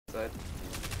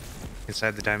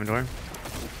Inside the diamond door.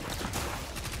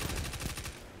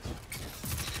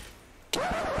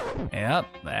 Yep,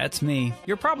 that's me.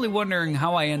 You're probably wondering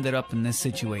how I ended up in this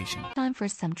situation. Time for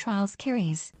some trials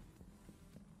carries.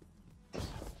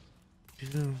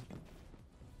 Getting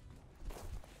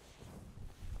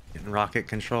rocket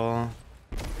control.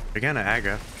 They're gonna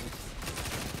aggro.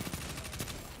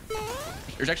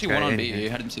 There's actually one on B.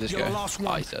 I didn't see this guy. Oh,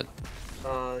 he's dead.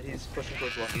 He's pushing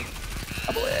towards Lucky.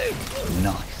 I believe.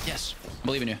 Nice. Yes. I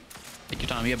believe in you. Take your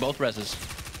time. You have both reses.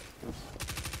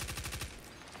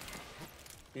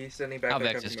 He's sending back. How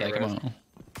Vex is dead. Come on.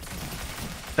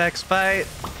 Vex fight.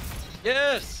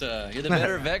 Yes. You're the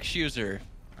better Vex user.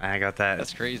 I got that.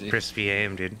 That's crazy. Crispy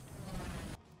aim, dude.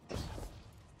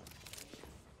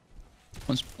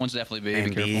 One's definitely B.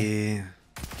 Be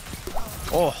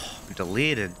careful. Oh,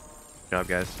 deleted. Good job,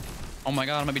 guys. Oh my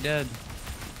god, I'm gonna be dead.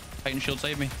 Titan shield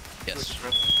save me. Yes.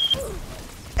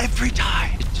 Every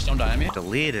time. Just don't die on me.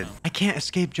 Deleted. I can't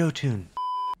escape Jotun.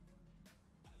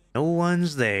 No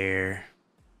one's there.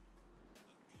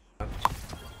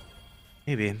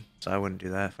 Maybe. So I wouldn't do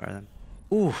that far then.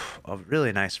 Ooh, a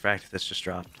really nice fract that's just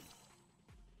dropped.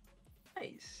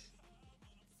 Nice.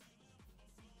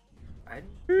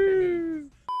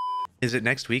 Is it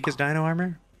next week is Dino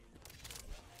Armor?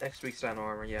 Next week's Dino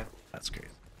Armor, yeah. That's crazy.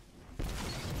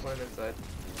 One inside.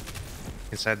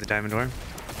 Inside the diamond door.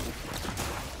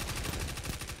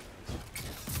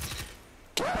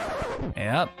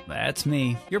 Yep, that's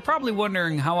me. You're probably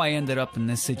wondering how I ended up in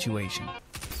this situation.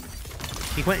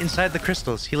 He went inside the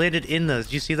crystals. He landed in those.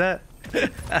 Did you see that?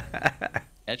 That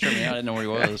tripped me out. I didn't know where he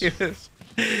was.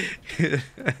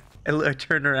 I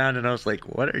turned around and I was like,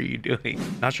 what are you doing?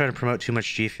 Not trying to promote too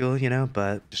much G Fuel, you know,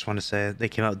 but just want to say they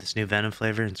came out with this new Venom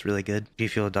flavor and it's really good.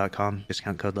 gfuel.com,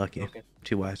 discount code Lucky. Okay.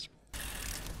 2 Ys.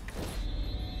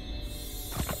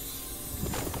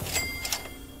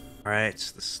 All right,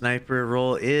 so the sniper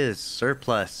roll is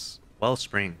surplus.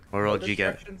 Wellspring. What roll did you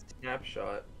get?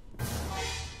 Snapshot.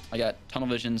 I got tunnel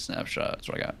vision snapshot. That's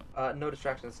what I got. No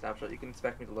distraction snapshot. You can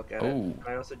expect me to look at it. Oh.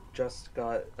 I also just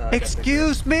got.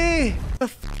 Excuse me! The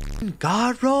f***ing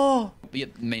god roll! The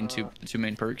main the two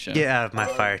main perks. Yeah. Get out of my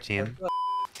fire team.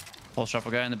 Whole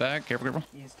shuffle guy in the back. Careful, careful.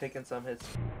 He's taking some hits.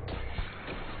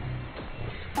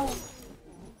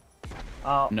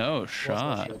 No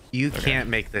shot. You can't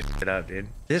make this shit up, dude.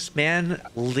 This man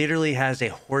literally has a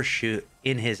horseshoe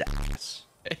in his ass.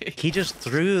 He just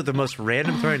threw the most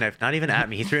random throwing knife, not even at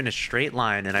me. He threw it in a straight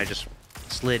line and I just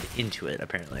slid into it,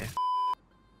 apparently.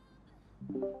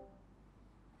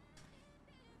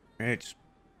 Alright.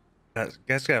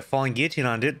 Guys got a falling guillotine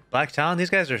on, dude. Black Talon,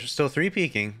 these guys are still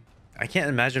 3-peaking. I can't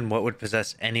imagine what would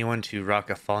possess anyone to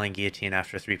rock a falling guillotine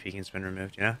after 3-peaking's been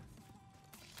removed, you know?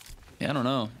 Yeah, I don't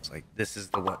know. It's like, this is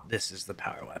the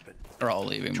power weapon. They're all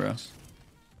leaving, bro.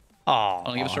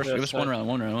 Oh, give us one round.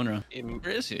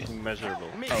 Where is he? Immeasurable.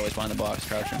 Oh, he's behind the box,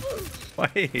 crouching.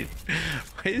 Wait,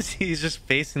 why is he's just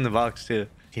facing the box too?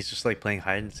 He's just like playing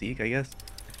hide and seek, I guess.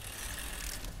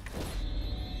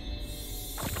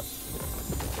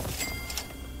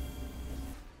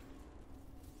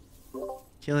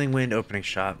 Killing Wind opening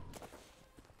shot.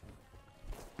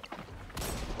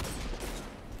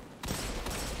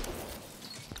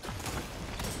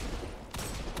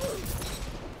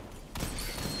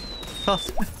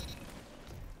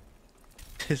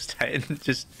 This Titan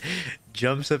just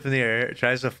jumps up in the air,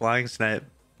 tries to flying snipe,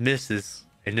 misses,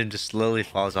 and then just slowly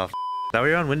falls off. Is that where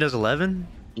you're on Windows 11?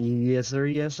 Yes, sir.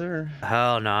 Yes, sir.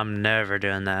 Hell no, I'm never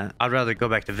doing that. I'd rather go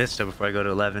back to Vista before I go to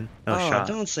 11. No shot.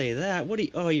 Don't say that. What do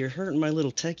you... Oh, you're hurting my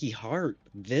little techie heart.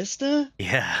 Vista?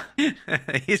 Yeah.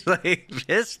 He's like,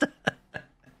 Vista?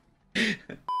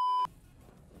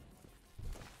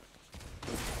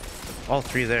 All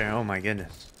 3 there. Oh my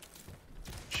goodness.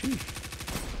 Sheesh.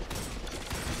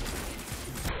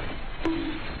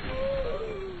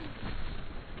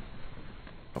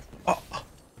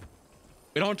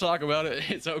 We don't talk about it.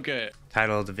 It's okay.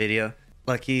 Title of the video: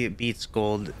 Lucky beats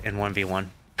Gold in 1v1.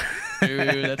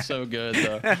 Dude, that's so good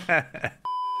though.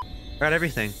 Got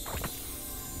everything.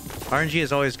 RNG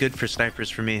is always good for snipers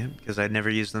for me because I never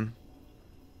use them.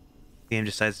 The game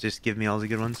decides to just give me all the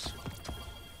good ones.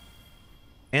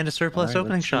 And a surplus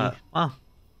opening shot. Wow.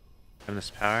 Having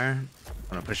this power. I'm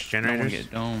gonna push generators.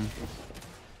 Get dome.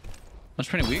 That's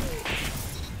pretty weak.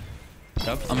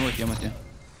 Yep, I'm with you.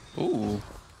 Ooh.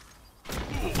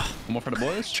 One more for the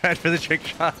boys. Tried for the trick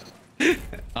shot.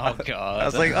 Oh god. I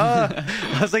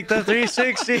was like, the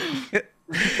 360.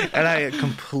 And I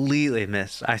completely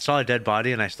missed. I saw a dead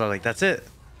body and I saw like, that's it.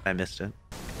 I missed it.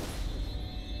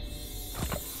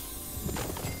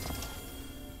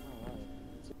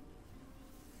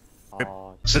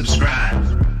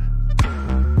 Subscribe.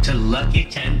 to Lucky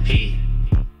 10p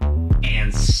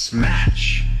and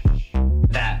smash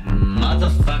that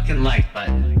motherfucking like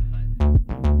button.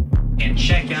 And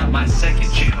check out my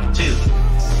second channel too,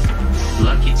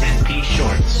 Lucky